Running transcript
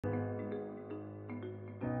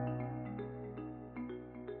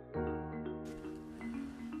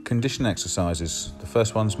conditioning exercises. The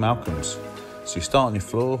first one's Malcolm's. So you start on your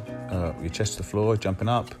floor, your chest to the floor, jumping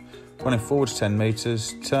up, running forwards 10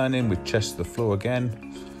 metres, turning with chest to the floor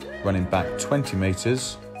again, running back 20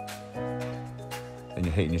 metres, then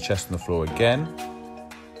you're hitting your chest on the floor again,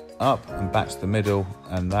 up and back to the middle,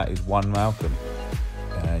 and that is one Malcolm.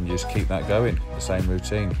 And you just keep that going, the same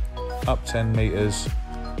routine. Up 10 metres,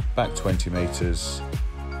 back 20 metres,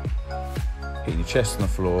 hitting your chest on the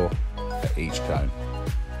floor at each cone.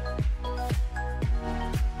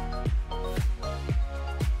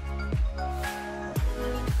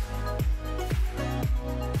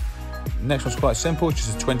 Next one's quite simple, it's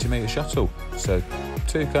just a 20-metre shuttle. So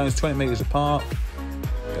 2 cones 20 metres apart,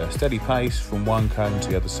 a steady pace from one cone to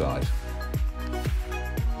the other side.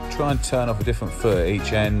 Try and turn off a different foot at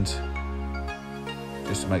each end,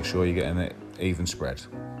 just to make sure you're getting it even spread.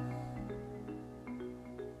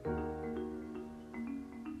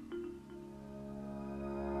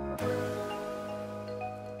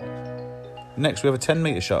 Next we have a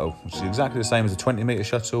 10-metre shuttle, which is exactly the same as a 20-metre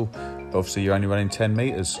shuttle, but obviously you're only running 10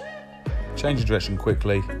 metres. Change your direction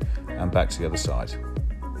quickly and back to the other side.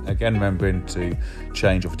 Again, remembering to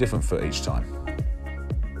change off a different foot each time.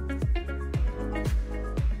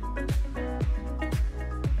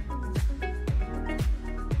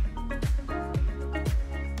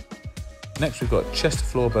 Next we've got chest to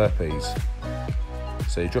floor burpees.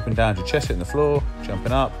 So you're dropping down to your chest hitting the floor,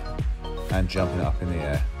 jumping up and jumping up in the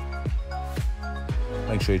air.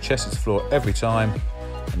 Make sure your chest hits the floor every time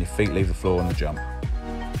and your feet leave the floor on the jump.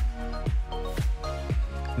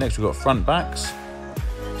 Next we've got front backs.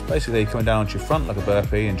 It's basically coming down onto your front like a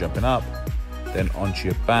burpee and jumping up, then onto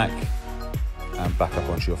your back and back up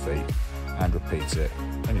onto your feet, and repeat it.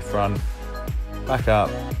 On your front, back up,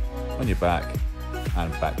 on your back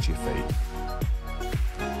and back to your feet.